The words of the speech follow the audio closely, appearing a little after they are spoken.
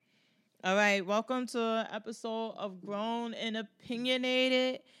All right, welcome to an episode of Grown and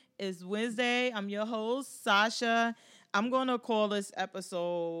Opinionated. It's Wednesday. I'm your host, Sasha. I'm going to call this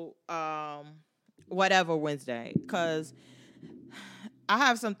episode whatever Wednesday because I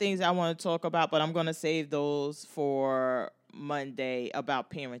have some things I want to talk about, but I'm going to save those for Monday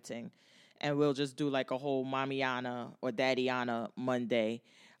about parenting. And we'll just do like a whole Mamiana or Daddyana Monday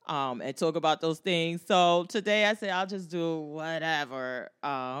and talk about those things. So today I say I'll just do whatever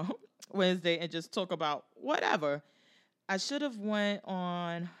Wednesday and just talk about whatever. I should have went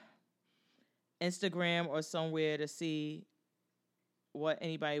on Instagram or somewhere to see what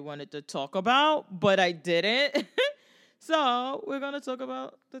anybody wanted to talk about, but I didn't. So we're gonna talk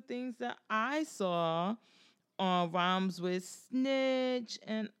about the things that I saw on Rhymes with Snitch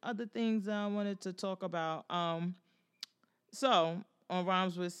and other things that I wanted to talk about. So on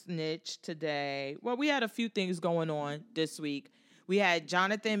Rhymes with Snitch today, well, we had a few things going on this week. We had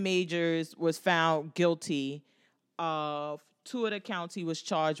Jonathan Majors was found guilty of two of the counts he was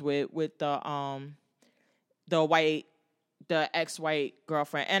charged with the white the ex-white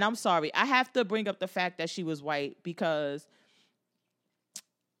girlfriend. And I'm sorry, I have to bring up the fact that she was white because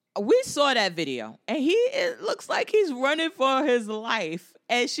we saw that video and it looks like he's running for his life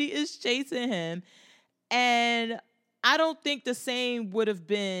and she is chasing him. And I don't think the same would have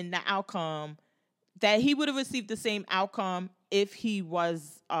been the outcome that he would have received the same outcome if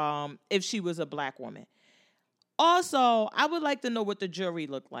if she was a black woman. Also, I would like to know what the jury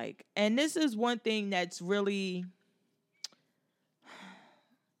looked like. And this is one thing that's really,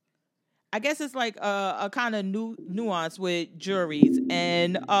 I guess it's like a kind of new nuance with juries.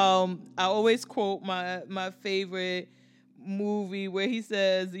 And I always quote my favorite movie where he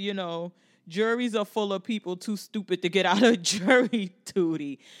says, juries are full of people too stupid to get out of jury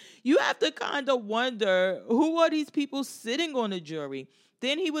duty. You have to kind of wonder, who are these people sitting on the jury?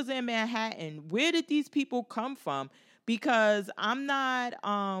 Then he was in Manhattan. Where did these people come from? Because I'm not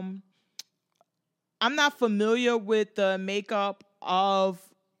familiar with the makeup of,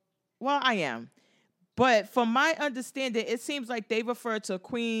 well, I am. But from my understanding, it seems like they refer to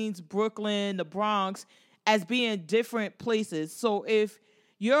Queens, Brooklyn, the Bronx as being different places. So if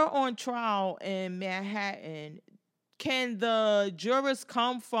you're on trial in Manhattan, can the jurors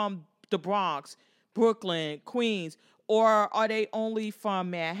come from the Bronx, Brooklyn, Queens, or are they only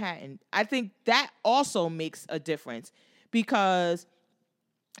from Manhattan? I think that also makes a difference because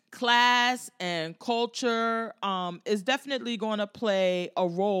class and culture is definitely going to play a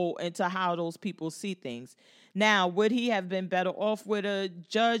role into how those people see things. Now, would he have been better off with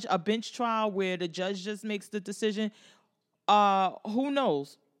a bench trial where the judge just makes the decision? Who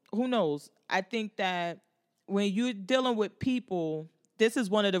knows? Who knows? I think that when you're dealing with people, this is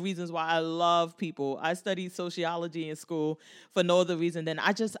one of the reasons why I love people. I studied sociology in school for no other reason than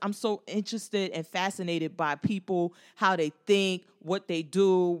I'm so interested and fascinated by people, how they think, what they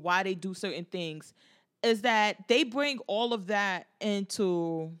do, why they do certain things. Is that they bring all of that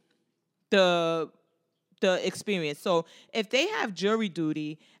into the experience. So if they have jury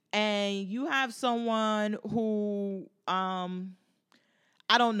duty and you have someone who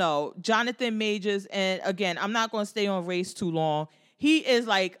I don't know, Jonathan Majors, and again, I'm not going to stay on race too long. He is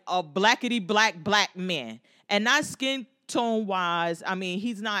like a blackety black man, and not skin tone wise. I mean,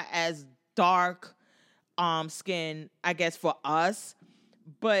 he's not as dark skin, I guess, for us,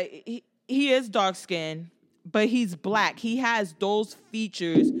 but he is dark skin, but he's black. He has those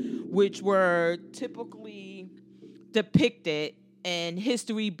features which were typically depicted in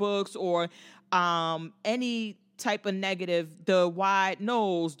history books or any type of negative, the wide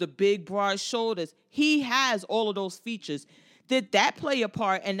nose, the big broad shoulders. He has all of those features. Did that play a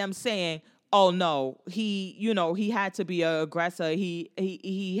part in them saying, "Oh no, he had to be an aggressor.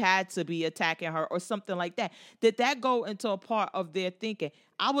 He had to be attacking her or something like that." Did that go into a part of their thinking?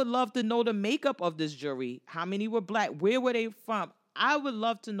 I would love to know the makeup of this jury. How many were black? Where were they from? I would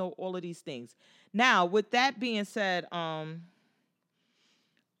love to know all of these things. Now, with that being said,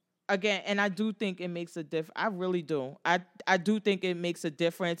 again, and I do think it makes a difference. I really do. I do think it makes a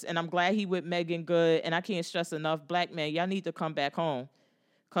difference, and I'm glad he with Megan Good. And I can't stress enough, black men, y'all need to come back home.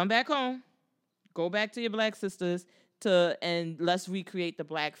 Come back home. Go back to your black sisters and let's recreate the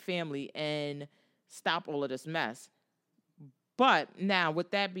black family and stop all of this mess. But now,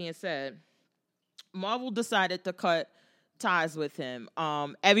 with that being said, Marvel decided to cut ties with him.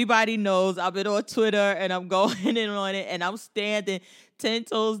 Everybody knows I've been on Twitter and I'm going in on it and I'm standing 10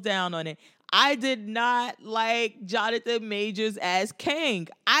 toes down on it. I did not like Jonathan Majors as Kang.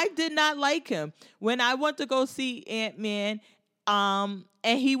 I did not like him. When I went to go see Ant-Man, and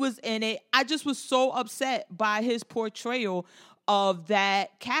he was in it, I just was so upset by his portrayal of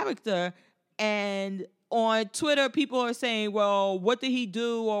that character. And on Twitter, people are saying, well, what did he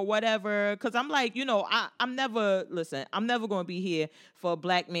do or whatever? Because I'm like, I'm never going to be here for a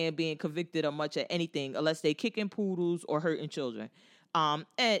black man being convicted of much of anything unless they kicking poodles or hurting children. And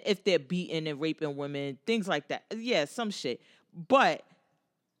if they're beating and raping women, things like that. Yeah, some shit. But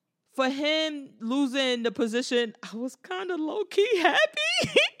for him losing the position, I was kind of low-key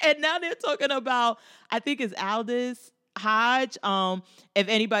happy. And now they're talking about, I think it's Aldous Hodge. If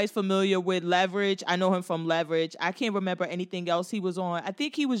anybody's familiar with Leverage, I know him from Leverage. I can't remember anything else he was on. I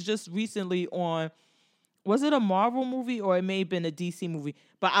think he was just recently on, was it a Marvel movie or it may have been a DC movie?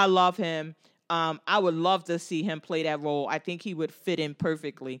 But I love him. I would love to see him play that role. I think he would fit in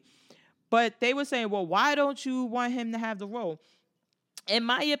perfectly. But they were saying, well, why don't you want him to have the role? In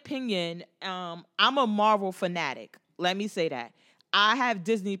my opinion, I'm a Marvel fanatic. Let me say that. I have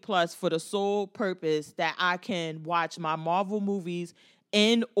Disney Plus for the sole purpose that I can watch my Marvel movies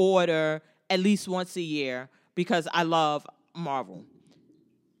in order at least once a year because I love Marvel.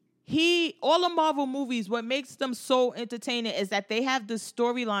 All the Marvel movies, what makes them so entertaining is that they have the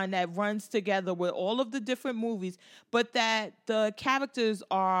storyline that runs together with all of the different movies, but that the characters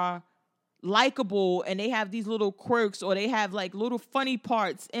are likable and they have these little quirks or they have like little funny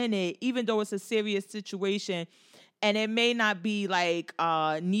parts in it, even though it's a serious situation. And it may not be like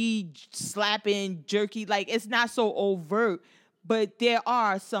knee slapping, jerky, like it's not so overt, but there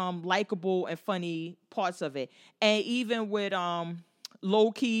are some likable and funny parts of it. And even with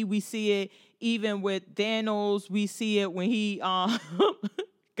Loki, we see it. Even with Thanos, we see it when he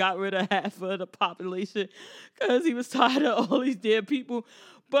got rid of half of the population because he was tired of all these dead people.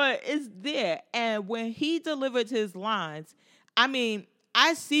 But it's there. And when he delivered his lines, I mean,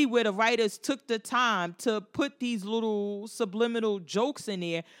 I see where the writers took the time to put these little subliminal jokes in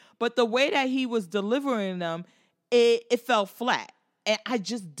there. But the way that he was delivering them, it fell flat. And I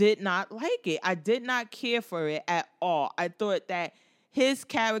just did not like it. I did not care for it at all. I thought that his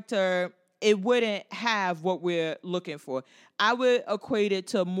character, it wouldn't have what we're looking for. I would equate it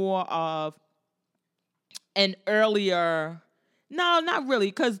to more of an earlier... No, not really,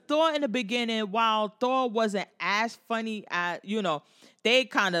 because Thor in the beginning, while Thor wasn't as funny as, they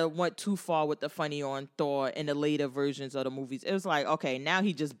kind of went too far with the funny on Thor in the later versions of the movies. It was like, okay, now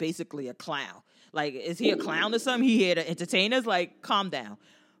he's just basically a clown. Like, is he a clown or something? He here to entertain us? Like, calm down.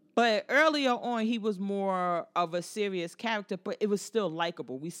 But earlier on, he was more of a serious character, but it was still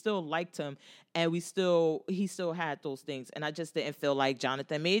likable. We still liked him, and he still had those things. And I just didn't feel like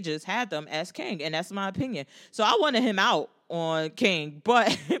Jonathan Majors had them as King, and that's my opinion. So I wanted him out on King,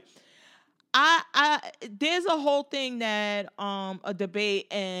 but there's a whole thing that a debate,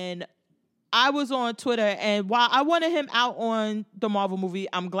 and I was on Twitter, and while I wanted him out on the Marvel movie,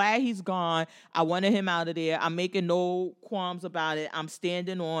 I'm glad he's gone. I wanted him out of there. I'm making no qualms about it. I'm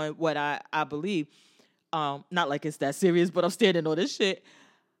standing on what I believe. Not like it's that serious, but I'm standing on this shit.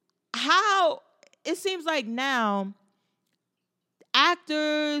 How it seems like now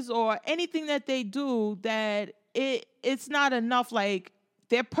actors or anything that they do that it's not enough. Like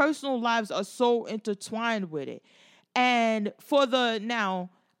their personal lives are so intertwined with it. And now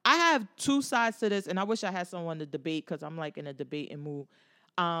I have two sides to this, and I wish I had someone to debate because I'm like in a debating mood.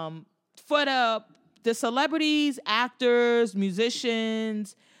 For the celebrities, actors,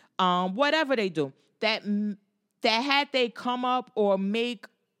 musicians, whatever they do, that had they come up or make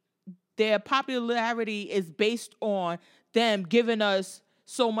their popularity is based on them giving us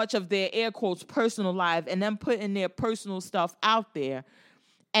so much of their air quotes personal life and them putting their personal stuff out there.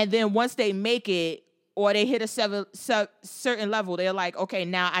 And then once they make it or they hit a certain level, they're like, okay,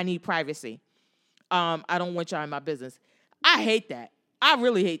 now I need privacy. I don't want y'all in my business. I hate that. I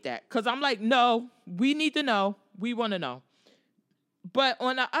really hate that. Because I'm like, no, we need to know. We want to know. But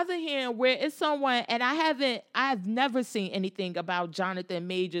on the other hand, where it's someone, and I've never seen anything about Jonathan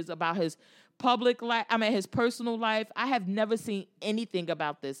Majors, about his public life, his personal life. I have never seen anything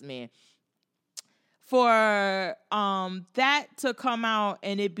about this man. For that to come out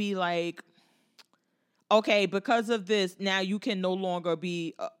and it be like, okay, because of this, now you can no longer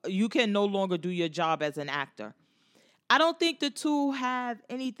do your job as an actor. I don't think the two have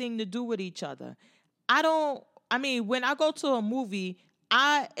anything to do with each other. When I go to a movie,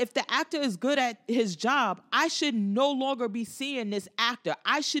 if the actor is good at his job, I should no longer be seeing this actor.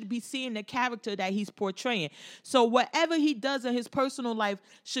 I should be seeing the character that he's portraying. So whatever he does in his personal life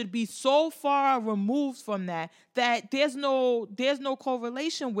should be so far removed from that there's no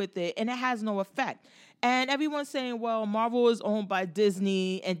correlation with it and it has no effect. And everyone's saying, well, Marvel is owned by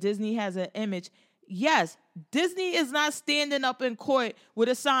Disney and Disney has an image. Yes, Disney is not standing up in court with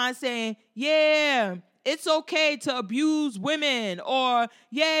a sign saying, yeah, it's okay to abuse women, or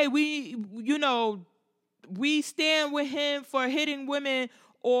yay, we stand with him for hitting women,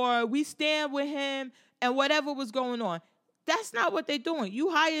 or we stand with him and whatever was going on. That's not what they're doing. You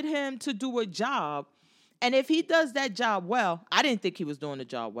hired him to do a job. And if he does that job well, I didn't think he was doing the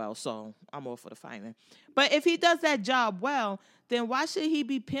job well, so I'm all for the fireman. But if he does that job well, then why should he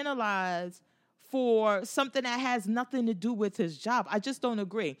be penalized for something that has nothing to do with his job? I just don't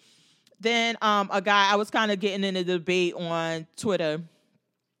agree. Then a guy, I was kind of getting in a debate on Twitter,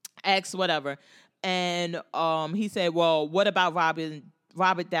 X, whatever, and he said, well, what about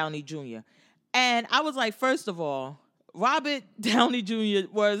Robert Downey Jr.? And I was like, first of all, Robert Downey Jr.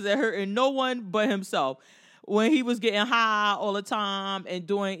 was hurting no one but himself when he was getting high all the time and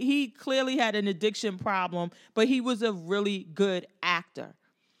he clearly had an addiction problem, but he was a really good actor.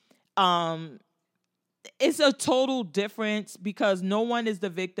 It's a total difference because no one is the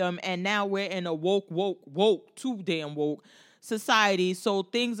victim, and now we're in a woke, too damn woke society, so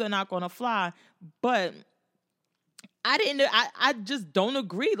things are not going to fly. But I just don't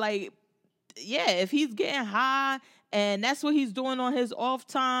agree. Like, yeah, if he's getting high and that's what he's doing on his off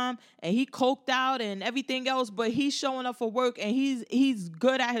time, and he coked out and everything else, but he's showing up for work and he's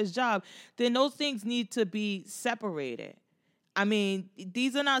good at his job, then those things need to be separated. I mean,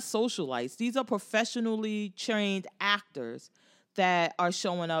 these are not socialites. These are professionally trained actors that are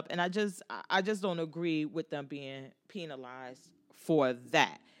showing up, and I just don't agree with them being penalized for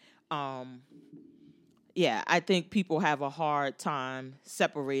that. Yeah, I think people have a hard time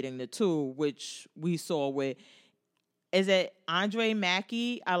separating the two, which we saw with, is it Andre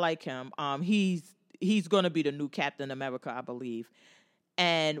Mackie? I like him. He's going to be the new Captain America, I believe.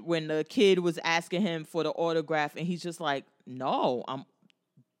 And when the kid was asking him for the autograph, and he's just like, no,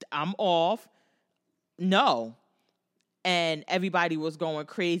 I'm off. No. And everybody was going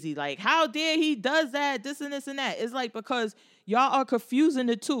crazy, like, how dare he does that, this and this and that. It's like, because y'all are confusing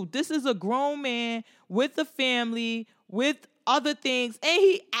the two. This is a grown man with a family, with other things, and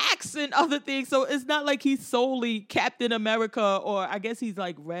he acts in other things. So it's not like he's solely Captain America, or I guess he's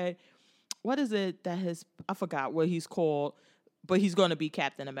like Red. What is it that I forgot what he's called, but he's going to be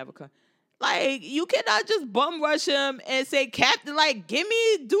Captain America. Like, you cannot just bum rush him and say, Captain, like,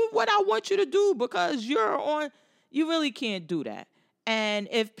 do what I want you to do, because you really can't do that. And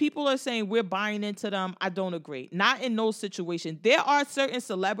if people are saying we're buying into them, I don't agree. Not in those situations. There are certain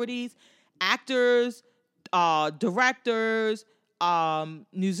celebrities, actors, directors,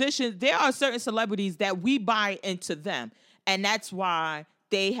 musicians. There are certain celebrities that we buy into them. And that's why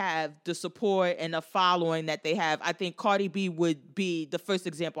they have the support and the following that they have. I think Cardi B would be the first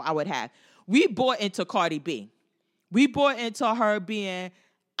example I would have. We bought into Cardi B. We bought into her being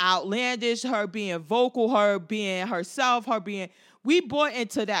outlandish, her being vocal, her being herself, we bought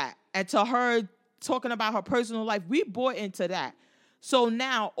into that. And to her talking about her personal life, we bought into that. So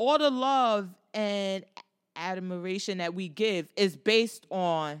now all the love and admiration that we give is based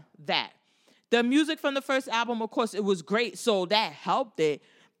on that. The music from the first album, of course, it was great, so that helped it.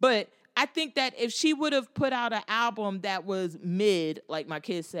 But I think that if she would have put out an album that was mid, like my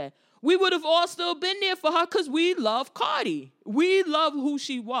kids said, we would have all still been there for her, because we love Cardi. We love who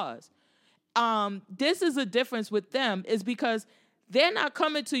she was. This is a difference with them, is because they're not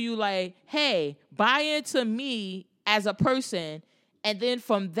coming to you like, hey, buy into me as a person, and then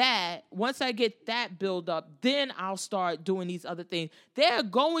from that, once I get that build up, then I'll start doing these other things. They're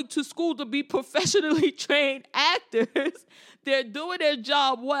going to school to be professionally trained actors. They're doing their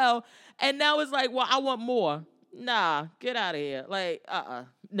job well, and now it's like, well, I want more. Nah, get out of here. Like,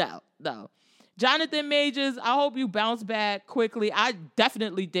 no. Jonathan Majors, I hope you bounce back quickly. I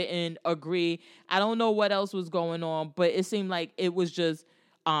definitely didn't agree. I don't know what else was going on, but it seemed like it was just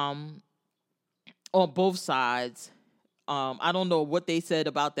on both sides. I don't know what they said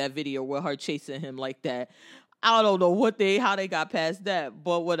about that video with her chasing him like that. I don't know how they got past that,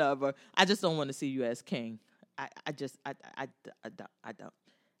 but whatever. I just don't want to see you as king. I don't.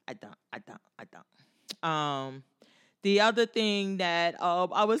 The other thing that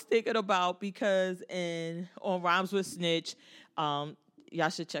I was thinking about, because on Rhymes with Snitch, y'all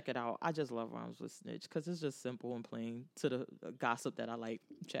should check it out. I just love Rhymes with Snitch because it's just simple and plain to the gossip that I like,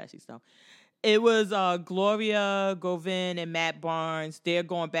 trashy stuff. It was Gloria Govin and Matt Barnes. They're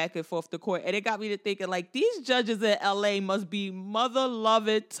going back and forth to court. And it got me to thinking, like, these judges in L.A. must be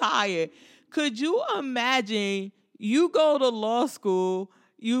mother-loving tired. Could you imagine you go to law school,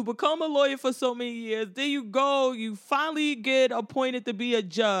 you become a lawyer for so many years, then you finally get appointed to be a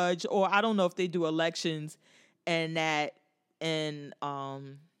judge, or I don't know if they do elections in that state.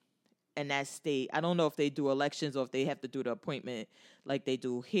 I don't know if they do elections or if they have to do the appointment like they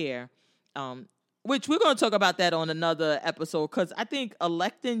do here. which we're going to talk about that on another episode, because I think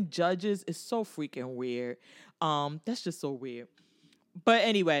electing judges is so freaking weird. That's just so weird. But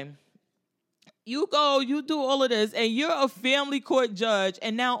anyway, you go, you do all of this, and you're a family court judge,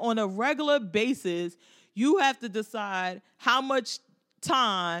 and now on a regular basis, you have to decide how much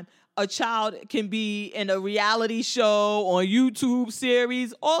time a child can be in a reality show, on YouTube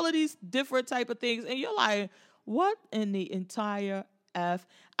series, all of these different type of things. And you're like, what in the entire F?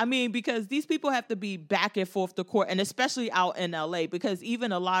 I mean, because these people have to be back and forth to court, and especially out in LA, because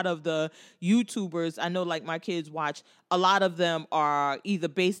even a lot of the YouTubers, I know like my kids watch, a lot of them are either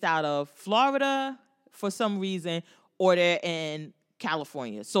based out of Florida for some reason, or they're in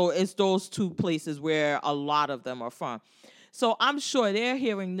California. So it's those two places where a lot of them are from. So I'm sure they're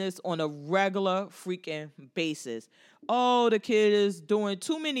hearing this on a regular freaking basis. Oh, the kid is doing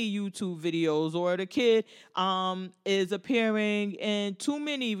too many YouTube videos, or the kid is appearing in too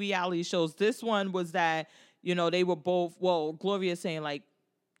many reality shows. This one was that, they were both, well, Gloria saying like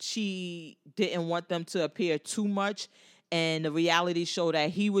she didn't want them to appear too much in the reality show that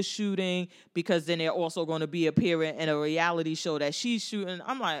he was shooting, because then they're also going to be appearing in a reality show that she's shooting.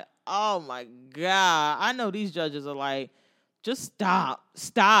 I'm like, oh my God. I know these judges are like, just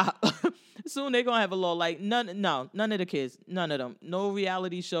stop. Soon they're going to have a law like, none of the kids, none of them. No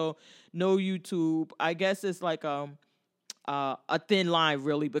reality show, no YouTube. I guess it's like a thin line,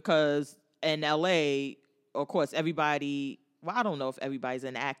 really, because in LA, of course, everybody, well, I don't know if everybody's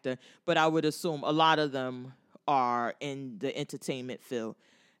an actor, but I would assume a lot of them are in the entertainment field.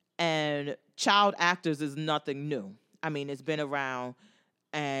 And child actors is nothing new. I mean, it's been around.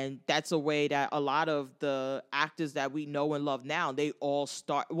 And that's a way that a lot of the actors that we know and love now, they all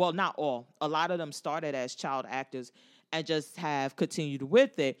start, well, not all, a lot of them started as child actors and just have continued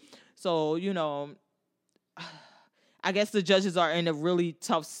with it. So, I guess the judges are in a really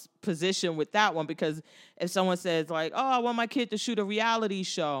tough position with that one, because if someone says like, oh, I want my kid to shoot a reality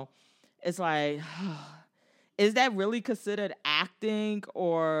show, it's like, is that really considered acting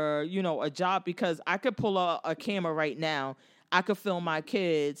or, a job? Because I could pull a camera right now, I could film my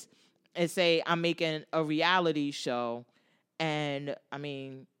kids and say I'm making a reality show. And, I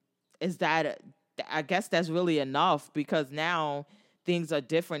mean, I guess that's really enough, because now things are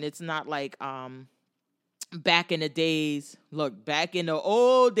different. It's not like back in the days, back in the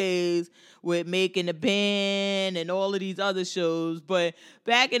old days with Making the Band and all of these other shows. But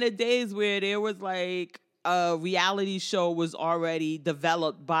back in the days where there was like a reality show was already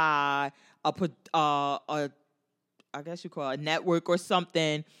developed by a I guess you call it a network or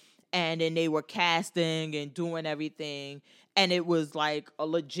something, and then they were casting and doing everything, and it was like a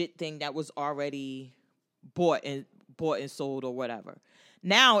legit thing that was already bought and sold or whatever.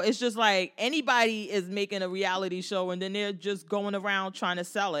 Now it's just like anybody is making a reality show, and then they're just going around trying to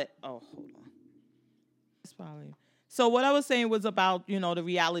sell it. Oh, hold on. It's probably... So what I was saying was about, the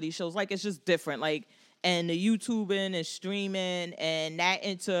reality shows. Like, it's just different. Like, and the YouTubing and streaming and that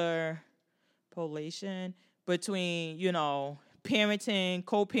interpolation between, parenting,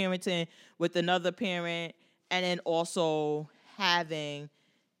 co-parenting with another parent, and then also having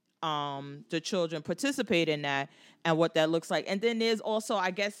the children participate in that and what that looks like. And then there's also,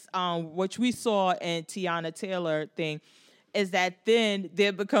 I guess, which we saw in Tiana Taylor thing, is that then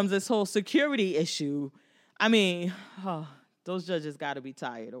there becomes this whole security issue. I mean, those judges got to be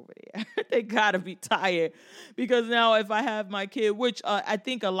tired over there. They got to be tired, because now if I have my kid, which I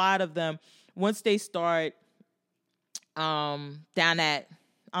think a lot of them, once they start down that,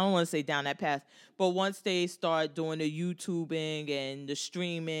 I don't want to say down that path, but once they start doing the YouTubing and the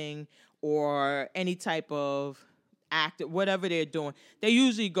streaming or any type of act, whatever they're doing, they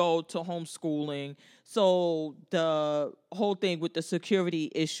usually go to homeschooling. So the whole thing with the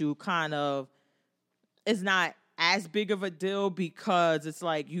security issue kind of is not as big of a deal, because it's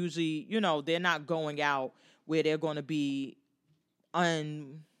like usually, they're not going out where they're going to be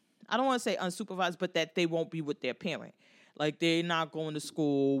I don't want to say unsupervised, but that they won't be with their parent. Like, they're not going to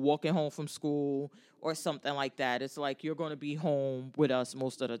school, walking home from school or something like that. It's like, you're going to be home with us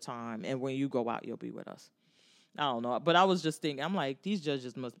most of the time, and when you go out, you'll be with us. I don't know. But I was just thinking, I'm like, these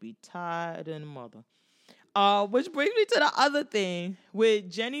judges must be tired in the mother. Which brings me to the other thing with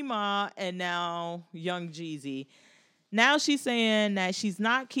Jenny Ma and now Young Jeezy. Now she's saying that she's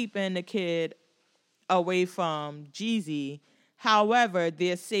not keeping the kid away from Jeezy. However,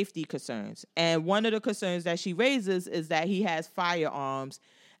 there's safety concerns. And one of the concerns that she raises is that he has firearms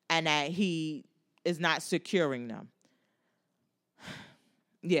and that he is not securing them.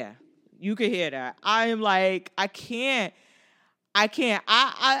 Yeah, you can hear that. I am like, I can't.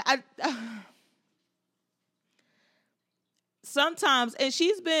 sometimes, and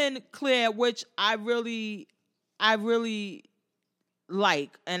she's been clear, which I really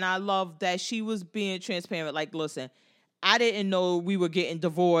like, and I love that she was being transparent. Like, listen, I didn't know we were getting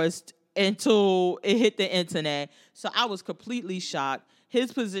divorced until it hit the internet, so I was completely shocked.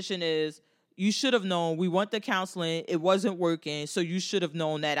 His position is, you should have known. We went to counseling. It wasn't working, so you should have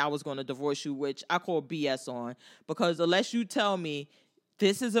known that I was going to divorce you, which I call BS on, because unless you tell me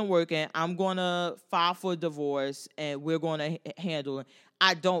this isn't working, I'm going to file for divorce and we're going to handle it.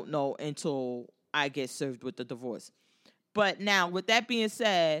 I don't know until I get served with the divorce. But now, with that being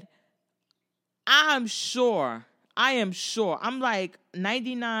said, I am sure, I'm like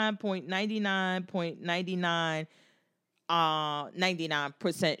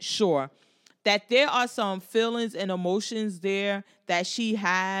 99.99% sure that there are some feelings and emotions there that she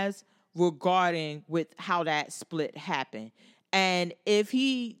has regarding with how that split happened. And if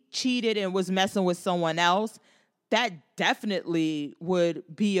he cheated and was messing with someone else, that definitely would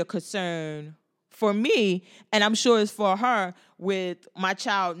be a concern for me, and I'm sure it's for her, with my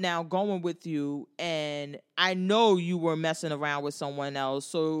child now going with you, and I know you were messing around with someone else,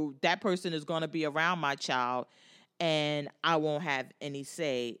 so that person is going to be around my child, and I won't have any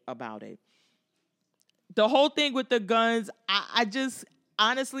say about it. The whole thing with the guns, I just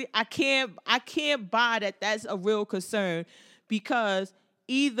honestly I can't buy that that's a real concern, because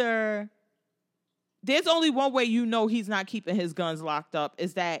either there's only one way you know he's not keeping his guns locked up,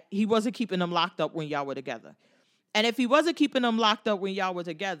 is that he wasn't keeping them locked up when y'all were together. And if he wasn't keeping them locked up when y'all were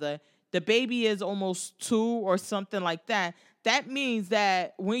together, the baby is almost 2 or something like that. That means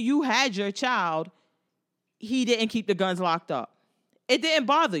that when you had your child, he didn't keep the guns locked up. It didn't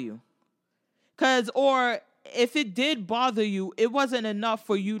bother you. Or if it did bother you, it wasn't enough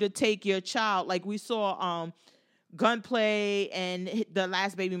for you to take your child. Like we saw Gunplay and the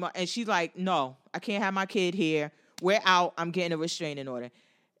last baby mom, and she's like, no, I can't have my kid here. We're out. I'm getting a restraining order.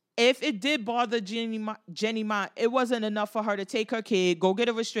 If it did bother Jenny Ma, it wasn't enough for her to take her kid, go get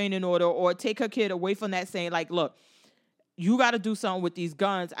a restraining order, or take her kid away from that, saying like, look, you got to do something with these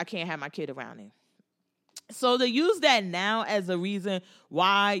guns. I can't have my kid around him. So to use that now as a reason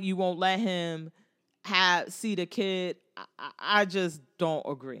why you won't let him see the kid, I just don't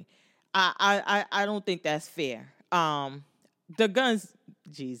agree. I don't think that's fair. The guns,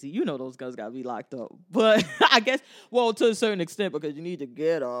 Jeezy, you know those guns gotta be locked up, but I guess, well, to a certain extent, because you need to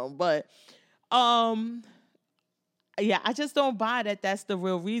get them. But, yeah, I just don't buy that that's the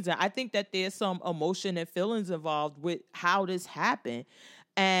real reason. I think that there's some emotion and feelings involved with how this happened,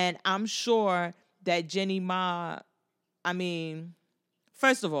 and I'm sure that Jenny Ma, I mean,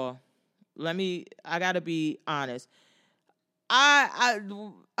 first of all, I gotta be honest.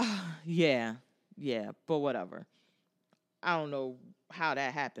 Yeah, but whatever. I don't know how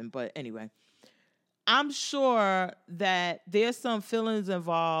that happened, but anyway. I'm sure that there's some feelings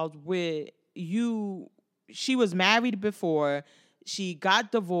involved with you. She was married before. She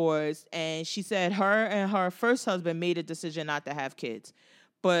got divorced, and she said her and her first husband made a decision not to have kids.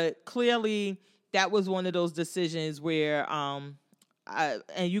 But clearly, that was one of those decisions where, and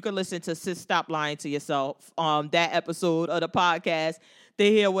you can listen to Sis Stop Lying to Yourself, that episode of the podcast, to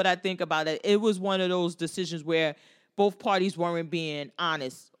hear what I think about it. It was one of those decisions where both parties weren't being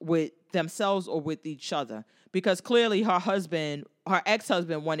honest with themselves or with each other, because clearly her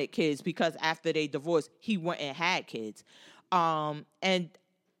ex-husband wanted kids, because after they divorced, he went and had kids. And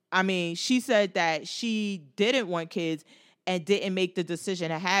I mean, she said that she didn't want kids and didn't make the decision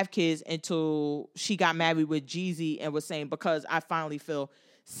to have kids until she got married with Jeezy, and was saying, because I finally feel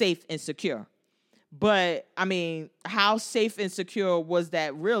safe and secure. But I mean, how safe and secure was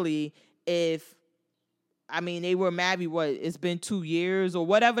that really, if, I mean, they were married, it's been 2 years or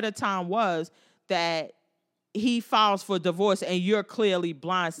whatever the time was that he files for divorce and you're clearly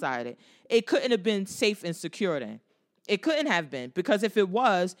blindsided. It couldn't have been safe and secure then. It couldn't have been, because if it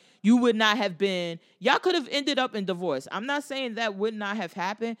was, you would not have been, y'all could have ended up in divorce. I'm not saying that would not have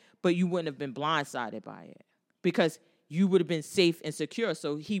happened, but you wouldn't have been blindsided by it, because you would have been safe and secure.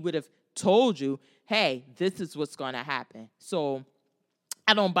 So he would have told you, hey, this is what's going to happen. So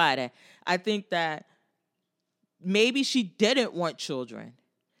I don't buy that. I think that maybe she didn't want children,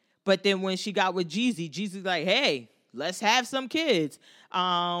 but then when she got with Jeezy's like, hey, let's have some kids.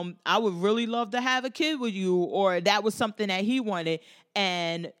 I would really love to have a kid with you, or that was something that he wanted,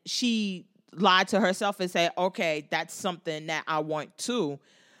 and she lied to herself and said, okay, that's something that I want too,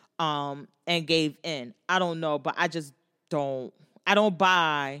 and gave in. I don't know, but I don't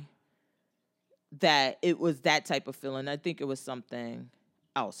buy that it was that type of feeling. I think it was something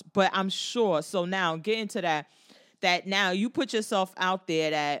else, but I'm sure. So now getting to that, that now you put yourself out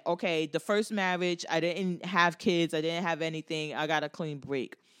there that, okay, the first marriage, I didn't have kids, I didn't have anything, I got a clean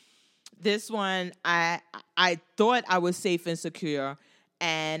break. This one, I thought I was safe and secure,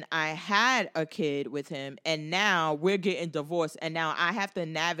 and I had a kid with him, and now we're getting divorced, and now I have to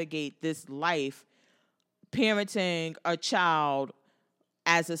navigate this life parenting a child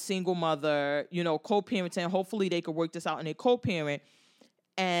as a single mother, co-parenting. Hopefully they could work this out and they co-parent.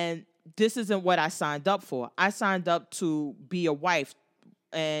 And this isn't what I signed up for. I signed up to be a wife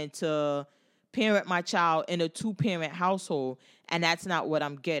and to parent my child in a 2-parent household, and that's not what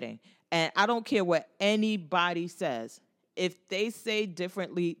I'm getting. And I don't care what anybody says. If they say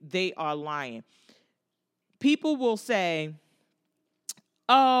differently, they are lying. People will say,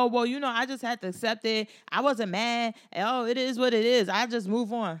 oh, well, I just had to accept it. I wasn't mad. Oh, it is what it is. I just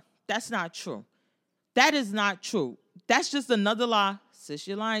move on. That's not true. That is not true. That's just another lie. Sis,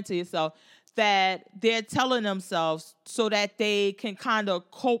 you're lying to yourself. That they're telling themselves so that they can kind of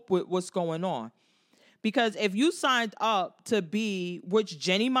cope with what's going on. Because if you signed up to be, which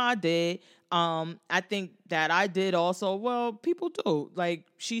Jenny Ma did, I think that I did also. Well, people do. Like,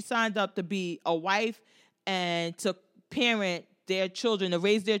 she signed up to be a wife and to parent their children, to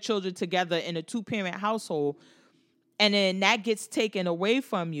raise their children together in a 2-parent household, and then that gets taken away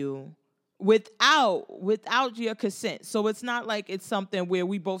from you without your consent. So it's not like it's something where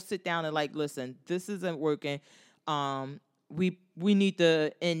we both sit down and like, listen, this isn't working. We need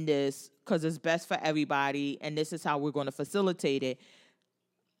to end this because it's best for everybody, and this is how we're going to facilitate it.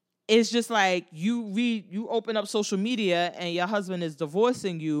 It's just like you open up social media and your husband is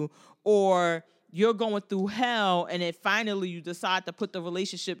divorcing you, or you're going through hell, and then finally you decide to put the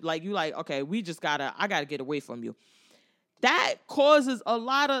relationship, like, you like, okay, I gotta get away from you. That causes a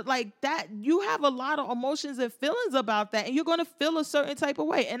lot of, like, that, you have a lot of emotions and feelings about that, and you're going to feel a certain type of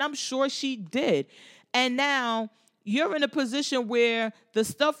way, and I'm sure she did. And now you're in a position where the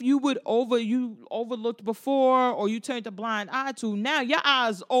stuff you overlooked before, or you turned a blind eye to, now your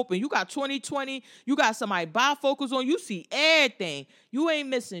eyes open. You got 20/20. You got somebody bifocals on. You see everything. You ain't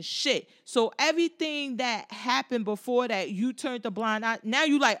missing shit. So everything that happened before that, you turned a blind eye. Now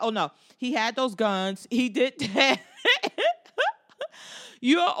you like, oh no, he had those guns. He did that.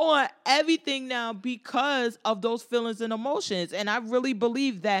 You're on everything now because of those feelings and emotions. And I really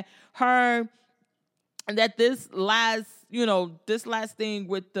believe that this last thing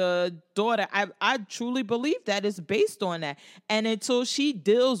with the daughter, I truly believe that it's based on that. And until she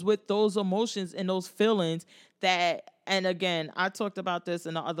deals with those emotions and those feelings and again, I talked about this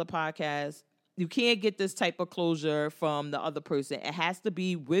in the other podcast, you can't get this type of closure from the other person. It has to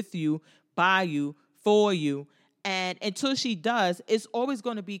be with you, by you, for you. And until she does, it's always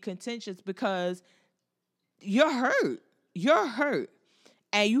going to be contentious because you're hurt. You're hurt.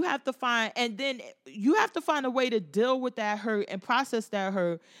 And you have to find a way to deal with that hurt and process that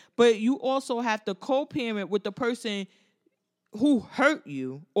hurt. But you also have to co-parent with the person who hurt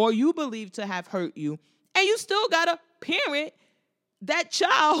you, or you believe to have hurt you. And you still got to parent that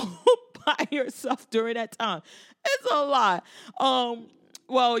child by yourself during that time. It's a lot.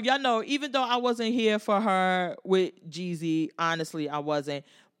 Well, y'all know, even though I wasn't here for her with Jeezy, honestly, I wasn't.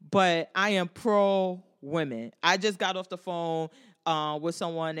 But I am pro women. I just got off the phone with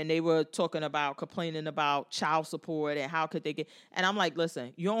someone, and they were complaining about child support and how could they get. And I'm like,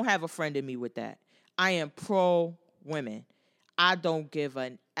 listen, you don't have a friend in me with that. I am pro women. I don't give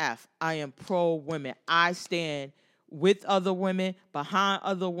an F. I am pro women. I stand with other women, behind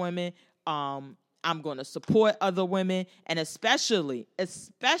other women. I'm going to support other women, and especially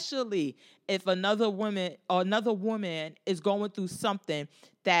if another woman is going through something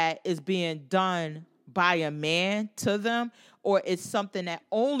that is being done by a man to them, or it's something that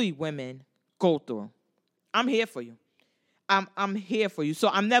only women go through. I'm here for you. I'm here for you. So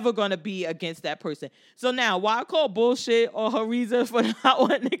I'm never going to be against that person. So now, while I call bullshit or her reason for not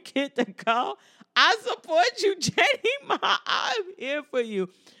wanting the kid to go, I support you, Jenny Ma. I'm here for you.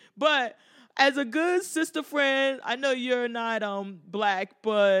 But as a good sister friend, I know you're not black,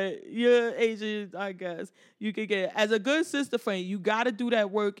 but you're Asian, I guess. You can get it. As a good sister friend, you got to do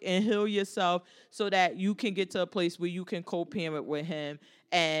that work and heal yourself so that you can get to a place where you can co-parent with him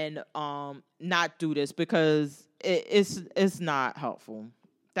and not do this, because it's not helpful.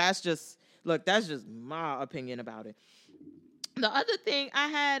 That's just my opinion about it. The other thing I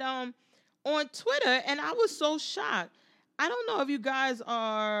had on Twitter, and I was so shocked. I don't know if you guys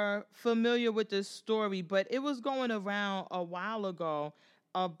are familiar with this story, but it was going around a while ago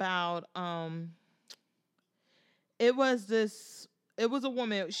about it was a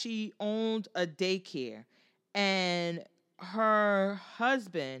woman, she owned a daycare, and her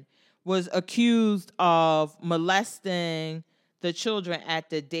husband was accused of molesting the children at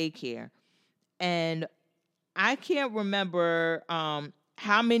the daycare. And I can't remember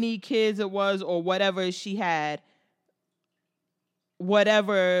how many kids it was or whatever she had,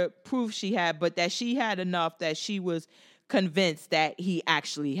 whatever proof she had, but that she had enough that she was convinced that he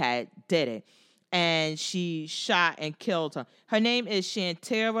actually had did it. And she shot and killed her. Her name is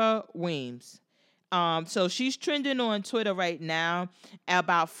Shantara Weems. So she's trending on Twitter right now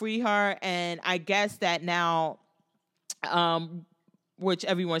about free her. And I guess that now, which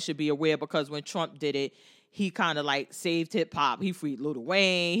everyone should be aware, because when Trump did it, he kind of like saved hip hop. He freed Lil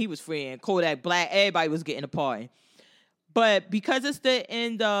Wayne. He was freeing Kodak Black. Everybody was getting a party. But because it's the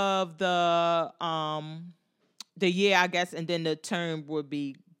end of the year, I guess, and then the term would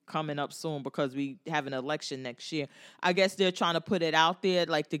be coming up soon because we have an election next year. I guess they're trying to put it out there,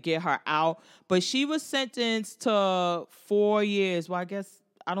 like, to get her out. But she was sentenced to 4 years. Well, I guess,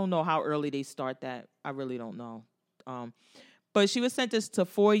 I don't know how early they start that. I really don't know. But she was sentenced to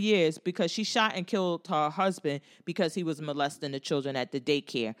 4 years because she shot and killed her husband because he was molesting the children at the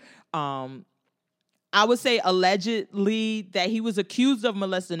daycare. I would say allegedly that he was accused of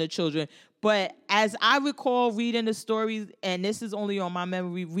molesting the children. But as I recall reading the stories, and this is only on my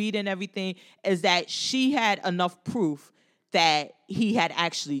memory, reading everything, is that she had enough proof that he had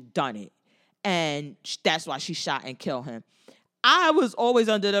actually done it. And that's why she shot and killed him. I was always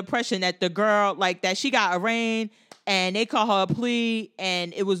under the impression that the girl, like, that she got arraigned and they called her a plea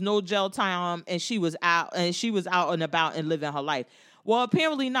and it was no jail time and she was out and about and living her life. Well,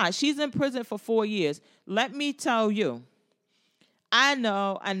 apparently not. She's in prison for 4 years. Let me tell you, I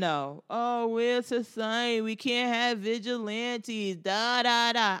know. Oh, we're society. We can't have vigilantes.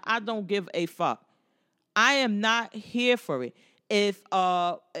 I don't give a fuck. I am not here for it. If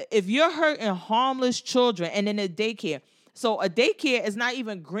you're hurting harmless children and in a daycare, so a daycare is not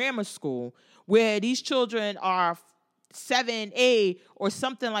even grammar school where these children are 7A or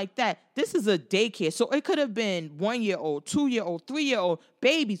something like that. This is a daycare. So it could have been 1-year-old, 2-year-old, 3-year-old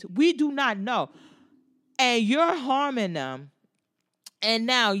babies. We do not know. And you're harming them. And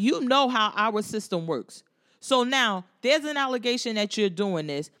now you know how our system works. So now there's an allegation that you're doing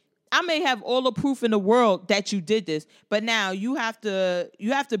this. I may have all the proof in the world that you did this, but now you have to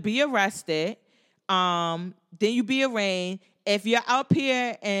be arrested. Then you be arraigned. If you're up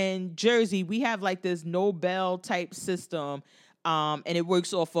here in Jersey, we have like this Nobel type system, and it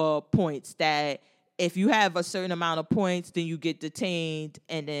works off of points that if you have a certain amount of points, then you get detained,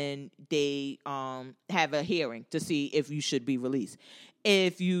 and then they have a hearing to see if you should be released.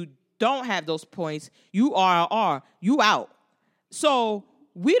 If you don't have those points, you are you out. So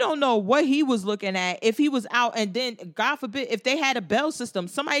we don't know what he was looking at if he was out, and then, God forbid, if they had a bail system,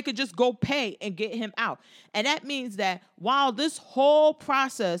 somebody could just go pay and get him out. And that means that while this whole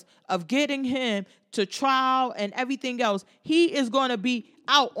process of getting him to trial and everything else, he is going to be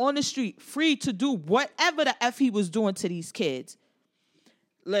out on the street, free to do whatever the F he was doing to these kids.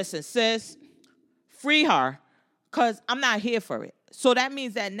 Listen, sis, free her, because I'm not here for it. So that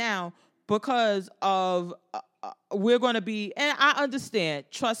means that now, because of... we're going to be, and I understand,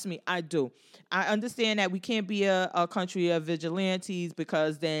 trust me, I do. I understand that we can't be a country of vigilantes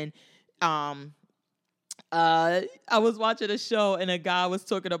because then, I was watching a show and a guy was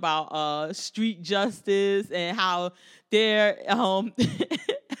talking about street justice and how their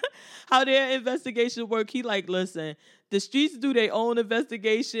how their investigation work. He like, listen, the streets do their own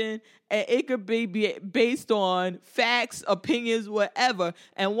investigation and it could be based on facts, opinions, whatever.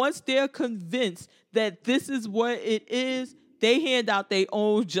 And once they're convinced that this is what it is, they hand out their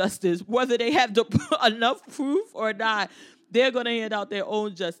own justice. Whether they have enough proof or not, they're going to hand out their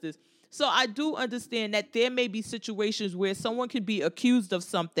own justice. So I do understand that there may be situations where someone can be accused of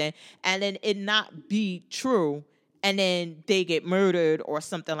something and then it not be true, and then they get murdered or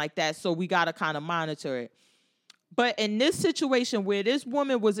something like that. So we got to kind of monitor it. But in this situation where this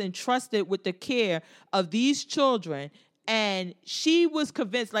woman was entrusted with the care of these children, and she was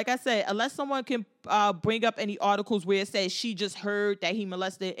convinced, like I said, unless someone can bring up any articles where it says she just heard that he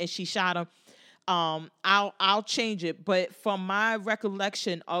molested and she shot him, I'll change it. But from my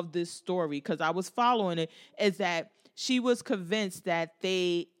recollection of this story, because I was following it, is that she was convinced that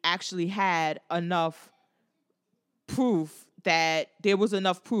they actually had enough proof, that there was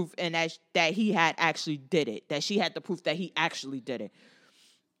enough proof, and that he had actually did it, that she had the proof that he actually did it.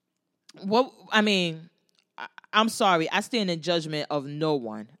 I'm sorry. I stand in judgment of no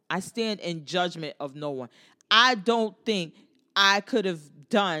one. I don't think I could have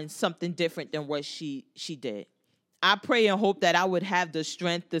done something different than what she did. I pray and hope that I would have the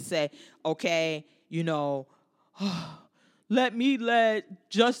strength to say, okay, let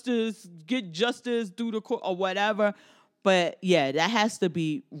justice get justice through the court or whatever. But yeah, that has to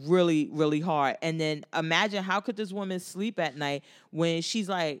be really, really hard. And then imagine, how could this woman sleep at night when she's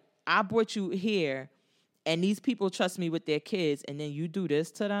like, I brought you here and these people trust me with their kids, and then you do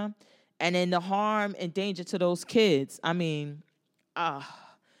this to them, and then the harm and danger to those kids. I mean,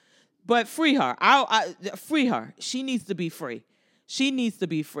 but free her. I free her. She needs to be free. She needs to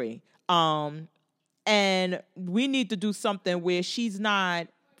be free. And we need to do something where she's not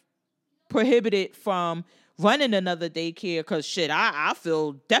prohibited from running another daycare, because shit, I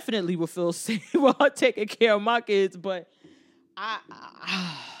feel definitely would feel safe while taking care of my kids. But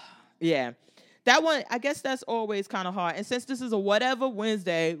yeah, that one, I guess that's always kind of hard. And since this is a whatever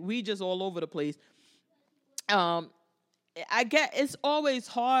Wednesday, we just all over the place. I get it's always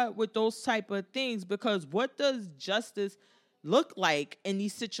hard with those type of things, because what does justice look like in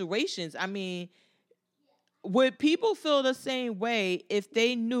these situations? I mean, would people feel the same way if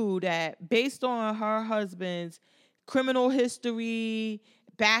they knew that based on her husband's criminal history,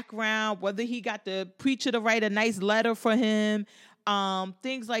 background, whether he got the preacher to write a nice letter for him,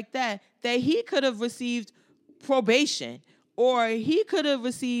 things like that, that he could have received probation, or he could have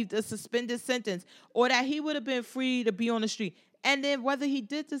received a suspended sentence, or that he would have been free to be on the street? And then whether he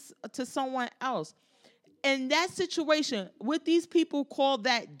did this to someone else, in that situation, would these people call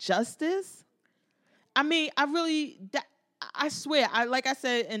that justice? I mean, I swear, like I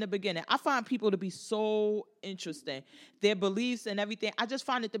said in the beginning, I find people to be so interesting. Their beliefs and everything, I just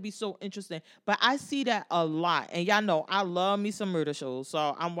find it to be so interesting. But I see that a lot. And y'all know, I love me some murder shows.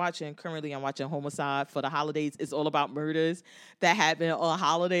 So currently I'm watching Homicide for the holidays. It's all about murders that happen on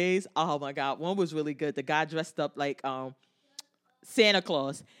holidays. Oh my God, one was really good. The guy dressed up like Santa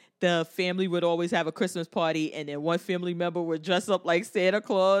Claus. The family would always have a Christmas party, and then one family member would dress up like Santa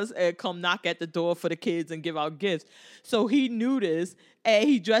Claus and come knock at the door for the kids and give out gifts. So he knew this, and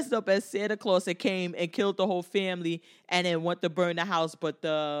he dressed up as Santa Claus and came and killed the whole family, and then went to burn the house. But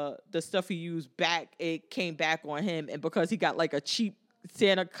the stuff he used it came back on him, and because he got like a cheap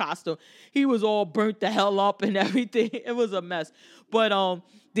Santa costume, he was all burnt the hell up and everything. It was a mess. But I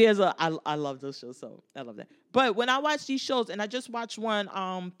love those shows, so I love that. But when I watch these shows, and I just watched one,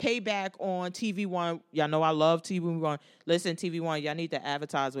 Payback on TV One. Y'all know I love TV One. Listen, TV One, y'all need to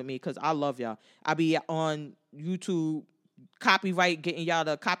advertise with me, because I love y'all. I be on YouTube, getting y'all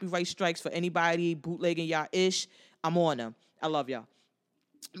the copyright strikes for anybody bootlegging y'all ish. I'm on them. I love y'all.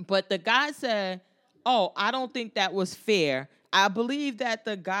 But the guy said, "Oh, I don't think that was fair. I believe that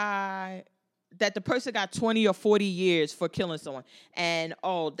the person got 20 or 40 years for killing someone. And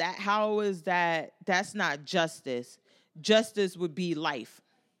how is that? That's not justice. Justice would be life."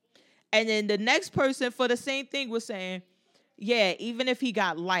 And then the next person for the same thing was saying, yeah, even if he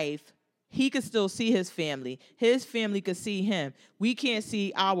got life, he could still see his family. His family could see him. We can't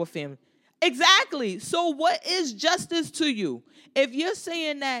see our family. Exactly. So what is justice to you? If you're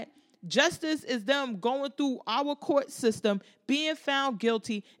saying that justice is them going through our court system, being found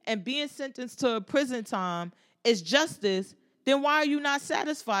guilty, and being sentenced to prison time is justice, then why are you not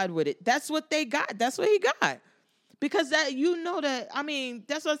satisfied with it? That's what they got. That's what he got. Because that's what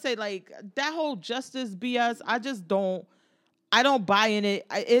I say, like, that whole justice BS, I don't buy in it.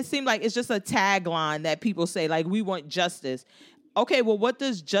 It seems like it's just a tagline that people say, like, we want justice. Okay, well, what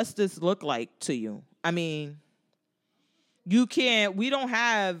does justice look like to you? I mean, I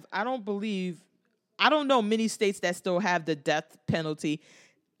don't know many states that still have the death penalty.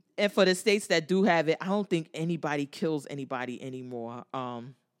 And for the states that do have it, I don't think anybody kills anybody anymore.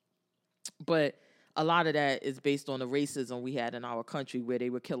 But a lot of that is based on the racism we had in our country, where they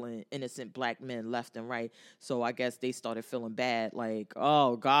were killing innocent black men left and right. So I guess they started feeling bad, like,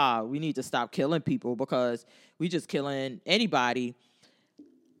 oh God, we need to stop killing people because we just killing anybody.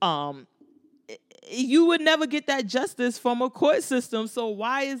 You would never get that justice from a court system. So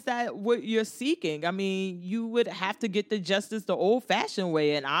why is that what you're seeking? I mean, you would have to get the justice the old-fashioned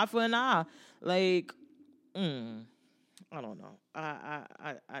way, an eye for an eye. Like, I don't know.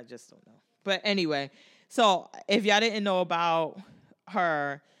 I just don't know. But anyway, so if y'all didn't know about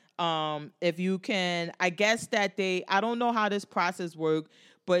her, if you can, I guess that I don't know how this process works,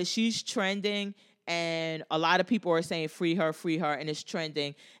 but she's trending. And a lot of people are saying free her, and it's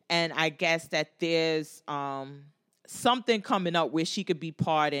trending. And I guess that there's something coming up where she could be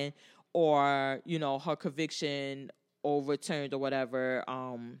pardoned, or, her conviction overturned or whatever.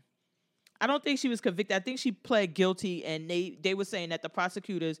 I don't think she was convicted. I think she pled guilty, and they were saying that the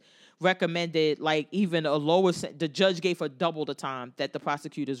prosecutors recommended, like, even a lower, the judge gave her double the time that the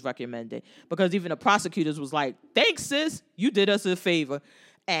prosecutors recommended, because even the prosecutors was like, thanks, sis, you did us a favor.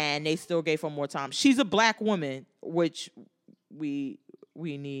 And they still gave her more time. She's a black woman, which we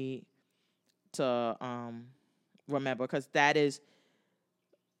need to remember, because that is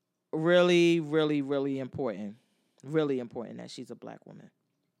really, really, really important. Really important that she's a black woman.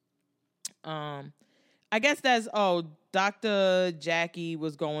 I guess that's Dr. Jackie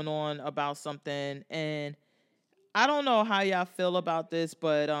was going on about something, and I don't know how y'all feel about this,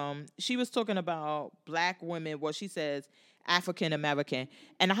 but she was talking about black women. Well, she says African American,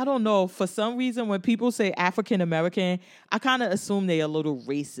 and I don't know, for some reason when people say African American, I kind of assume they're a little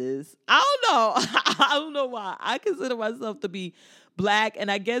racist. I don't know. I don't know why. I consider myself to be black,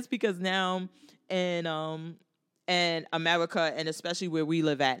 and I guess because now in America, and especially where we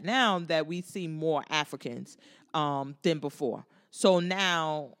live at now, that we see more Africans than before. So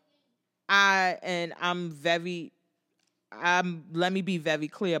now let me be very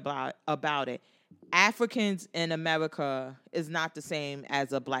clear about it. Africans in America is not the same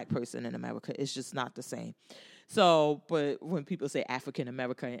as a black person in America. It's just not the same. So, but when people say African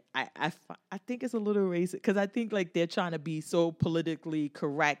American, I think it's a little racist, because I think like they're trying to be so politically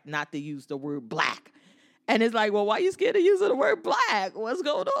correct not to use the word black. And it's like, well, why are you scared of using the word black? What's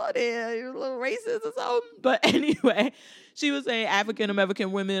going on there? You're a little racist or something? But anyway, she was saying African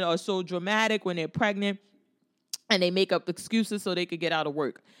American women are so dramatic when they're pregnant, and they make up excuses so they could get out of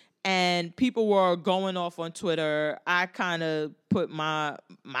work. And people were going off on Twitter. I kind of put my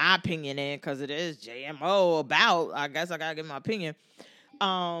opinion in, because it is JMO about, I guess I got to give my opinion,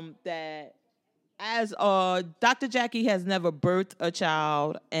 that as Dr. Jackie has never birthed a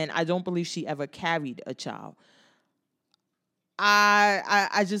child, and I don't believe she ever carried a child.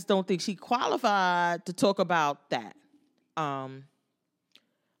 I just don't think she qualified to talk about that. I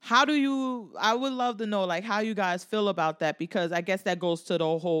would love to know, like, how you guys feel about that, because I guess that goes to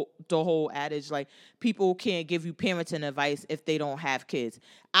the whole adage, like, people can't give you parenting advice if they don't have kids.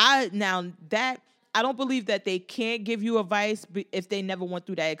 I don't believe that they can't give you advice if they never went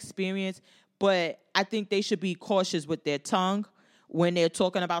through that experience, but I think they should be cautious with their tongue when they're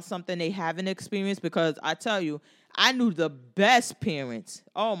talking about something they haven't experienced, because I tell you, I knew the best parents.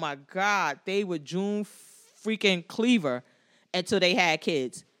 Oh my God, they were June freaking Cleaver until they had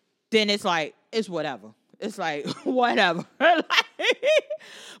kids. Then it's like, it's whatever. It's like, whatever.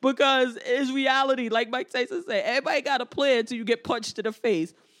 Because it's reality. Like Mike Tyson said, everybody got a plan until you get punched in the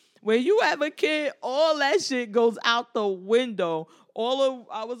face. When you have a kid, all that shit goes out the window.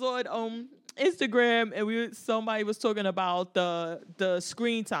 I was on Instagram, and somebody was talking about the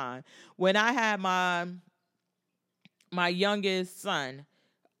screen time. When I had my youngest son,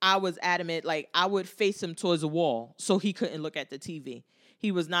 I was adamant, like, I would face him towards the wall so he couldn't look at the TV.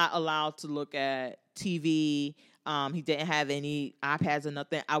 He was not allowed to look at TV. He didn't have any iPads or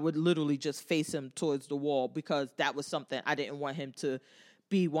nothing. I would literally just face him towards the wall, because that was something I didn't want him to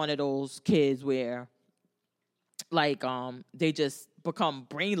be one of those kids where, like, they just become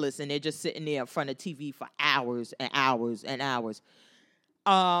brainless and they're just sitting there in front of TV for hours and hours and hours.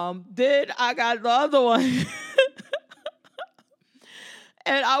 Then I got the other one.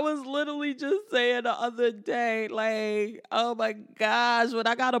 And I was literally just saying the other day, like, oh my gosh, when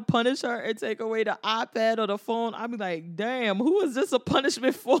I gotta punish her and take away the iPad or the phone, I'll be like, damn, who is this a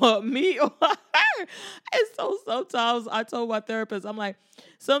punishment for, me or her? And so sometimes I told my therapist, I'm like,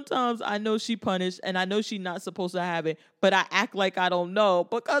 sometimes I know she punished and I know she's not supposed to have it, but I act like I don't know,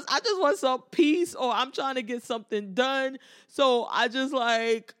 because I just want some peace, or I'm trying to get something done. So I just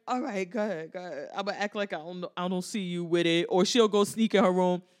like, all right, go ahead. I'm gonna act like I don't see you with it, or she'll go sneak in her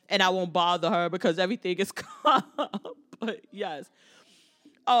room and I won't bother her because everything is calm. But yes,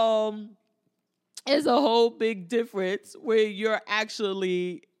 it's a whole big difference where you're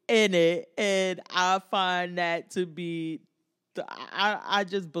actually in it, and I find that to be, I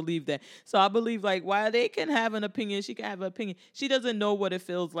just believe that. So I believe, like, while they can have an opinion, she can have an opinion. She doesn't know what it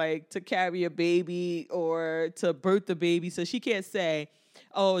feels like to carry a baby or to birth a baby, so she can't say,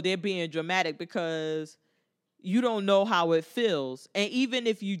 oh, they're being dramatic, because you don't know how it feels. And even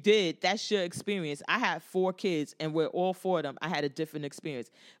if you did, that's your experience. I had 4 kids, and with all 4 of them, I had a different experience.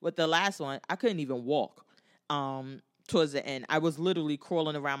 With the last one, I couldn't even walk. Towards the end, I was literally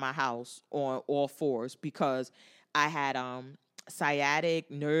crawling around my house on all 4s, because I had sciatic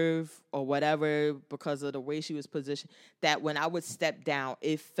nerve or whatever, because of the way she was positioned, that when I would step down,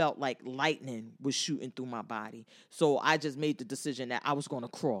 it felt like lightning was shooting through my body. So I just made the decision that I was going to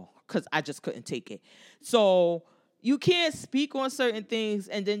crawl, because I just couldn't take it. So you can't speak on certain things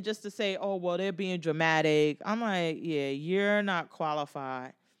and then just to say, oh, well, they're being dramatic. I'm like, yeah, you're not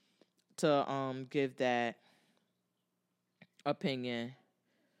qualified to give that opinion.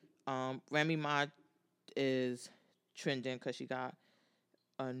 Remy Ma is trending because she got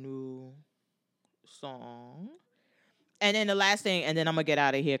a new song. And then the last thing, and then I'm gonna get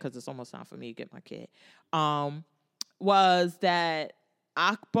out of here because it's almost time for me to get my kid. Was that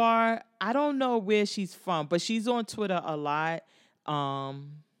Akbar? I don't know where she's from, but she's on Twitter a lot. I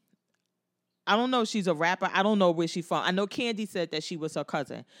don't know if she's a rapper. I don't know where she's from. I know Candy said that she was her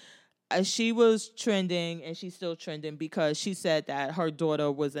cousin. She was trending, and she's still trending because she said that her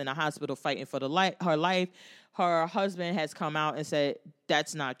daughter was in a hospital fighting for her life. Her husband has come out and said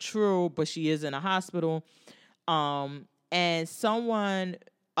that's not true, but she is in a hospital. And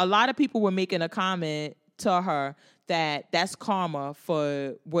a lot of people were making a comment to her that that's karma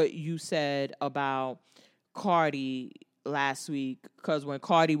for what you said about Cardi last week, because when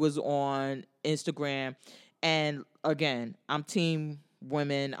Cardi was on Instagram, and again, I'm team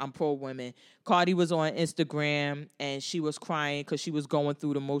women, I'm pro women. Cardi was on Instagram and she was crying because she was going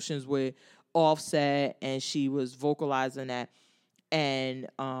through the motions with Offset, and she was vocalizing that. And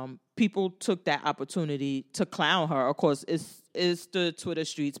people took that opportunity to clown her. Of course, it's the Twitter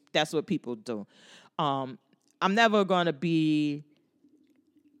streets. That's what people do. I'm never going to be...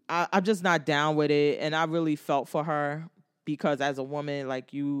 I'm just not down with it. And I really felt for her because as a woman,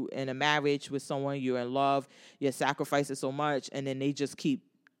 like, you in a marriage with someone, you're in love, you're sacrificing so much, and then they just keep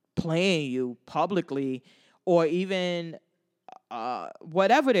playing you publicly or even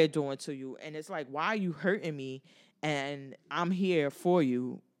whatever they're doing to you. And it's like, why are you hurting me? And I'm here for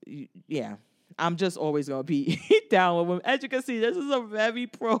you. Yeah. I'm just always going to be down with women. As you can see, this is a very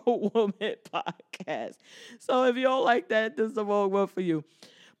pro-woman podcast. So if you don't like that, this is the wrong one for you.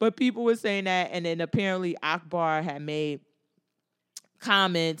 But people were saying that, and then apparently Akbar had made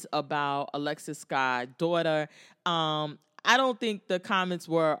comments about Alexis Sky's daughter. I don't think the comments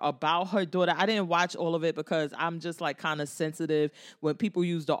were about her daughter. I didn't watch all of it because I'm just like kind of sensitive when people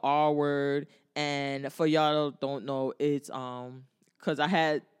use the R word. And for y'all don't know, it's because I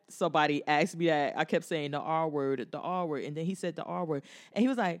had somebody ask me that. I kept saying the R word, and then he said the R word, and he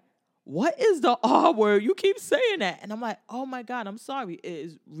was like, "What is the R word? You keep saying that." And I'm like, "Oh my God, I'm sorry. It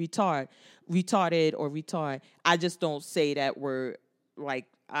is retarded, or retard. I just don't say that word. Like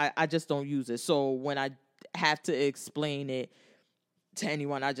I just don't use it. So when I have to explain it to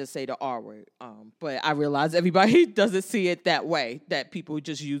anyone, I just say the R word. But I realize everybody doesn't see it that way. That people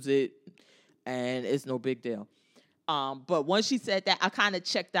just use it, and it's no big deal. But once she said that, I kind of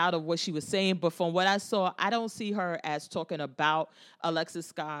checked out of what she was saying. But from what I saw, I don't see her as talking about Alexis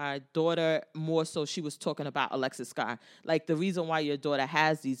Sky's daughter. More so, she was talking about Alexis Sky. Like, the reason why your daughter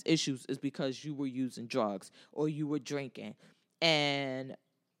has these issues is because you were using drugs or you were drinking. And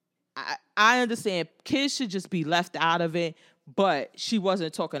I understand kids should just be left out of it. But she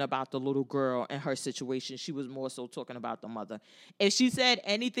wasn't talking about the little girl and her situation. She was more so talking about the mother. If she said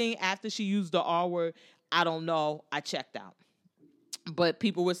anything after she used the R word, I don't know. I checked out. But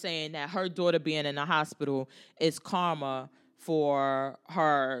people were saying that her daughter being in the hospital is karma for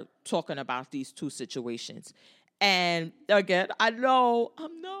her talking about these two situations. And again, I'm so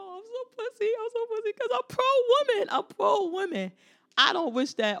pussy because I'm pro-woman. I don't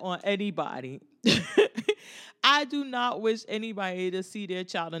wish that on anybody. I do not wish anybody to see their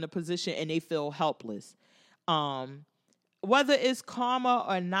child in a position and they feel helpless. Whether it's karma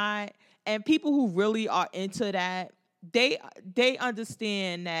or not, and people who really are into that, they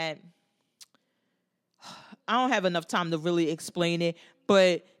understand that. I don't have enough time to really explain it,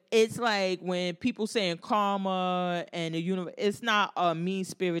 but it's like when people saying karma and the universe, it's not a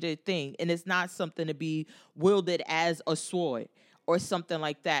mean-spirited thing, and it's not something to be wielded as a sword or something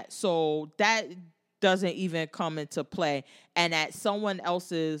like that. So that doesn't even come into play, and that someone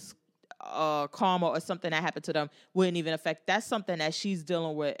else's karma or something that happened to them wouldn't even affect. That's something that she's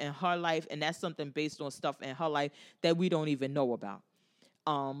dealing with in her life, and that's something based on stuff in her life that we don't even know about.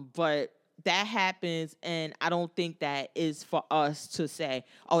 But that happens, and I don't think that is for us to say,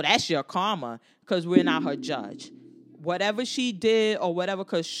 "Oh, that's your karma," because we're not her judge. Whatever she did or whatever,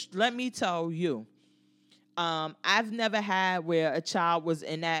 because let me tell you, I've never had where a child was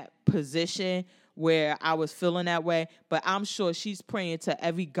in that position where I was feeling that way, but I'm sure she's praying to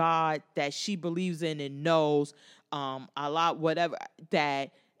every God that she believes in and knows, Allah, whatever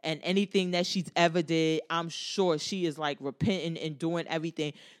that, and anything that she's ever did, I'm sure she is like repenting and doing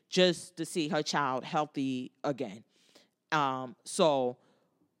everything just to see her child healthy again. So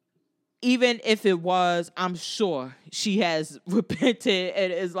even if it was, I'm sure she has repented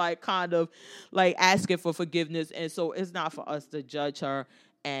and is like kind of like asking for forgiveness. And so it's not for us to judge her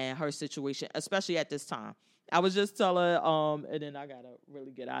and her situation, especially at this time. I was just telling, and then I gotta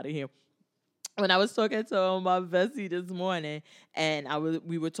really get out of here. When I was talking to my bestie this morning, and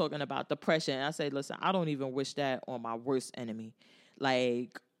we were talking about depression, and I said, listen, I don't even wish that on my worst enemy.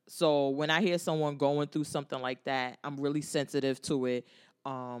 Like, So when I hear someone going through something like that, I'm really sensitive to it.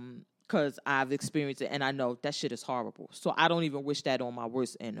 Because I've experienced it and I know that shit is horrible. So I don't even wish that on my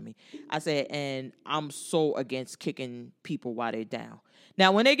worst enemy. I said, and I'm so against kicking people while they're down.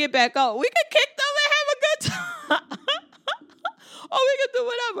 Now, when they get back up, we can kick them and have a good time. Or we can do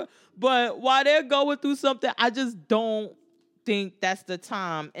whatever. But while they're going through something, I just don't think that's the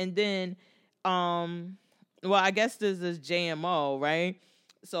time. And then, well, I guess this is JMO, right?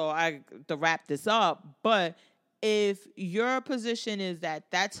 So to wrap this up, but if your position is that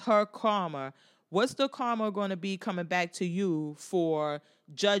that's her karma, what's the karma going to be coming back to you for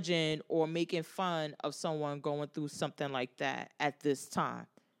judging or making fun of someone going through something like that at this time?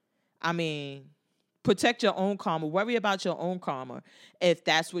 I mean, protect your own karma. Worry about your own karma if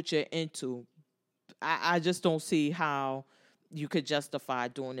that's what you're into. I just don't see how you could justify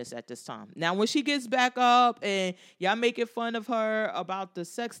doing this at this time. Now, when she gets back up and y'all making fun of her about the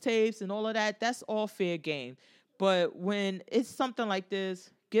sex tapes and all of that, that's all fair game. But when it's something like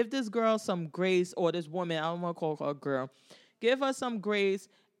this, give this girl some grace, or this woman, I don't want to call her a girl, give her some grace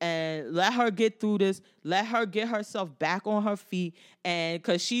and let her get through this. Let her get herself back on her feet. And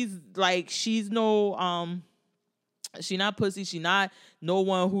because she's no, she not pussy. She not no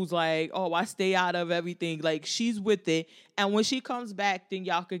one who's like, oh, I stay out of everything. Like, she's with it. And when she comes back, then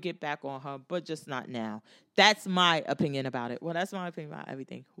y'all could get back on her, but just not now. That's my opinion about it. Well, that's my opinion about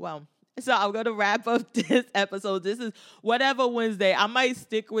everything. Well, so I'm going to wrap up this episode. This is Whatever Wednesday. I might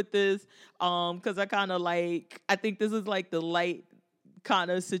stick with this because I kind of like, I think this is like the light kind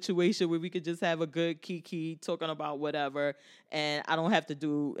of situation where we could just have a good kiki talking about whatever, and I don't have to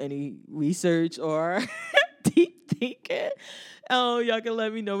do any research or deep thinking. Y'all can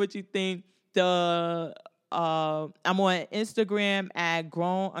let me know what you think. I'm on Instagram at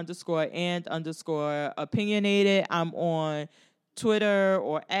grown_and_opinionated. I'm on Twitter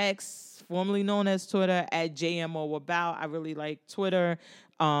or X, formerly known as Twitter, at JMO About. I really like Twitter.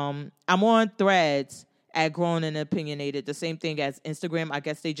 I'm on Threads at Grown and Opinionated, the same thing as Instagram. I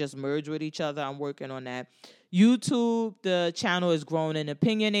guess they just merge with each other. I'm working on that. YouTube, the channel is Grown and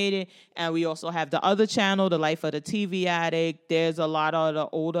Opinionated, and we also have the other channel, The Life of the TV Addict. There's a lot of the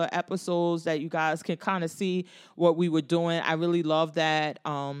older episodes that you guys can kind of see what we were doing. I really love that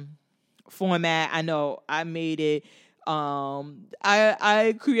format. I know I made it.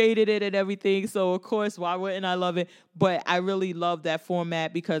 I created it and everything, so of course, why wouldn't I love it? But I really love that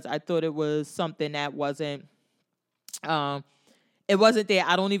format because I thought it was something that wasn't it wasn't there.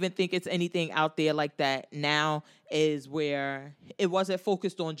 I don't even think it's anything out there like that now, is where it wasn't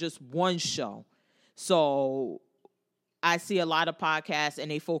focused on just one show. So I see a lot of podcasts and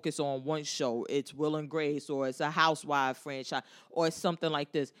they focus on one show. It's Will and Grace, or it's a Housewife franchise, or it's something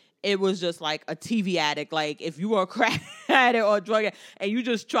like this. It was just like a TV addict. Like, if you were a crack addict or a drug addict and you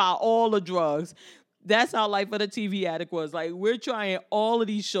just try all the drugs, that's how Life of the TV Addict was. Like, we're trying all of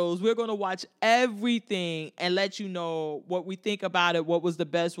these shows. We're going to watch everything and let you know what we think about it, what was the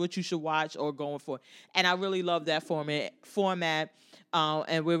best, what you should watch or going for. And I really love that format.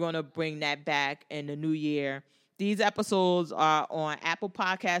 And we're going to bring that back in the new year. These episodes are on Apple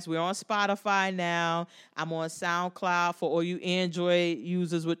Podcasts. We're on Spotify now. I'm on SoundCloud for all you Android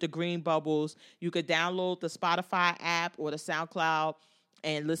users with the green bubbles. You could download the Spotify app or the SoundCloud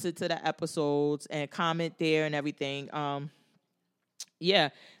and listen to the episodes and comment there and everything. I'm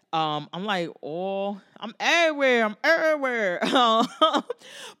everywhere.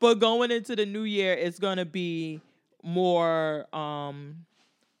 But going into the new year, it's going to be more, I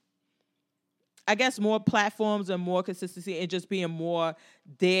guess, more platforms and more consistency and just being more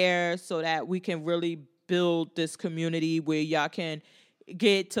there so that we can really build this community where y'all can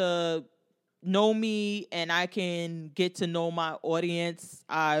get to know me and I can get to know my audience.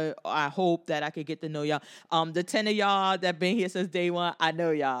 I hope that I could get to know y'all. The 10 of y'all that been here since day one, I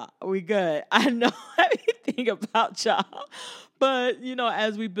know y'all. We good. I know everything about y'all. But,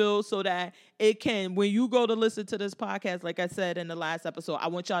 as we build so that it can, when you go to listen to this podcast, like I said in the last episode, I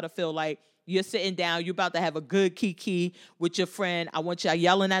want y'all to feel like you're sitting down, you're about to have a good kiki with your friend. I want y'all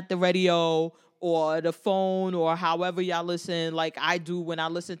yelling at the radio or the phone or however y'all listen, like I do when I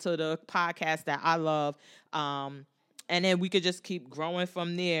listen to the podcast that I love. And then we could just keep growing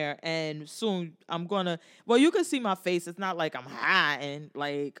from there. And soon you can see my face. It's not like I'm hiding.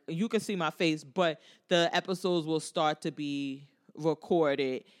 Like, you can see my face, but the episodes will start to be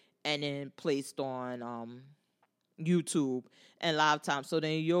recorded and then placed on YouTube and live time. So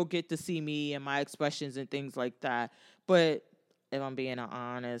then you'll get to see me and my expressions and things like that. But if I'm being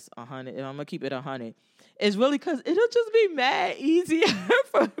honest, 100. If I'm gonna keep it 100, it's really because it'll just be mad easier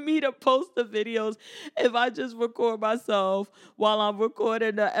for me to post the videos if I just record myself while I'm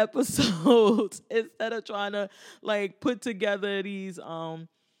recording the episodes instead of trying to like put together these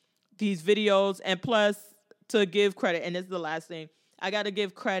videos. And plus, to give credit, and this is the last thing, I gotta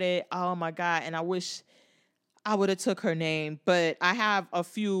give credit. Oh my God, and I wish I would have took her name, but I have a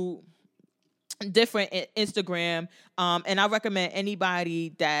few different Instagram, and I recommend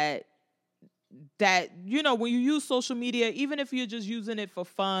anybody that when you use social media, even if you're just using it for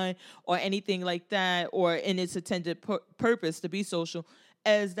fun or anything like that, or in its intended purpose to be social,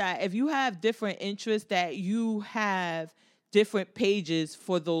 is that if you have different interests, that you have different pages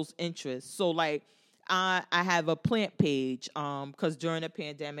for those interests. So like I have a plant page because during the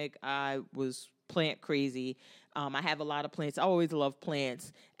pandemic I was plant crazy. I have a lot of plants. I always love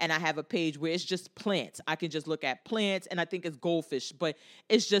plants. And I have a page where it's just plants. I can just look at plants, and I think it's goldfish, but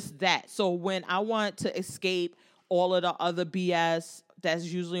it's just that. So when I want to escape all of the other BS that's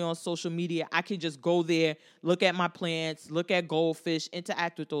usually on social media, I can just go there, look at my plants, look at goldfish,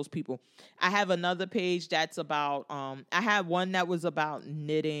 interact with those people. I have another page that's about, I have one that was about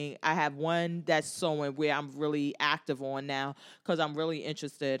knitting. I have one that's sewing, where I'm really active on now because I'm really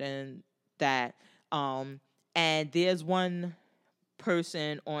interested in that. And there's one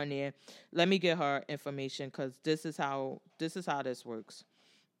person on there. Let me get her information because this is how this works.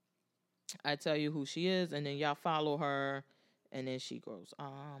 I tell you who she is, and then y'all follow her, and then she goes.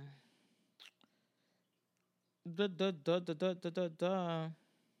 Duh, duh, duh, duh, duh, duh, duh, duh.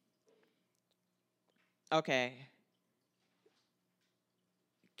 Okay.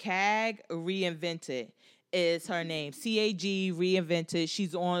 CAG Reinvented is her name. CAG Reinvented.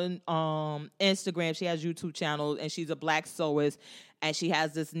 She's on Instagram. She has YouTube channel, and she's a black sewist, and she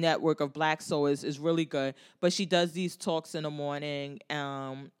has this network of black sewers. It's really good. But she does these talks in the morning.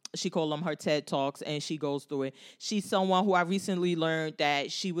 She called them her TED Talks, and she goes through it. She's someone who I recently learned that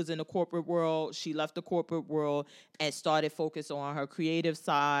she was in the corporate world. She left the corporate world and started focus on her creative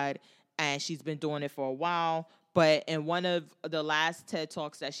side, and she's been doing it for a while. But in one of the last TED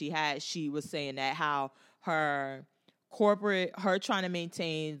Talks that she had, she was saying that how her trying to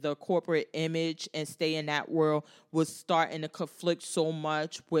maintain the corporate image and stay in that world was starting to conflict so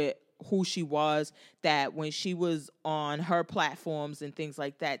much with who she was, that when she was on her platforms and things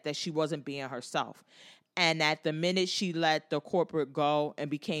like that, that she wasn't being herself. And that the minute she let the corporate go and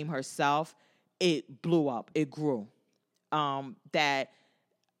became herself, it blew up. It grew. That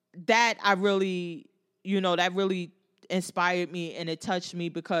I really, that really inspired me, and it touched me,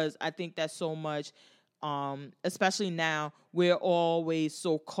 because I think that so much, especially now, we're always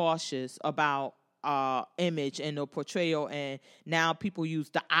so cautious about image and the portrayal, and now people use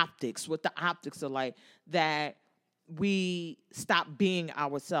the optics, what the optics are like, that we stop being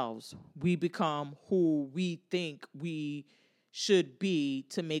ourselves. We become who we think we should be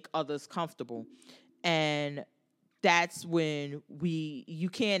to make others comfortable. And that's when you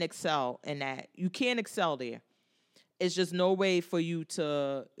can't excel in that. You can't excel there. It's just no way for you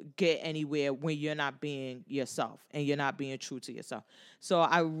to get anywhere when you're not being yourself and you're not being true to yourself. So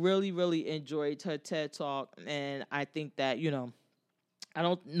I really, really enjoyed her TED Talk. And I think that, I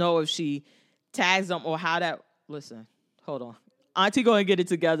don't know if she tags them or how that, listen, hold on. Auntie going to get it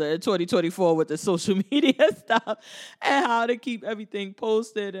together in 2024 with the social media stuff and how to keep everything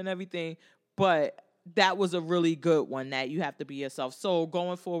posted and everything. But that was a really good one, that you have to be yourself. So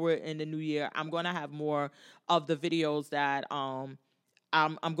going forward in the new year, I'm going to have more of the videos that I'm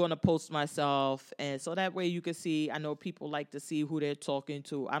going to post myself. And so that way you can see, I know people like to see who they're talking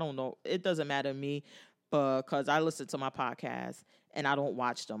to. I don't know. It doesn't matter to me, because I listen to my podcast and I don't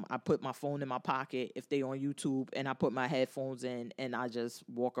watch them. I put my phone in my pocket if they on YouTube, and I put my headphones in and I just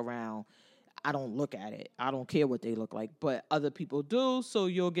walk around. I don't look at it. I don't care what they look like, but other people do. So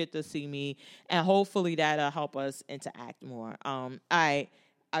you'll get to see me, and hopefully that'll help us interact more. I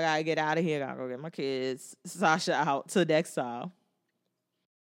gotta get out of here. I gotta go get my kids. Sasha out. Till next time.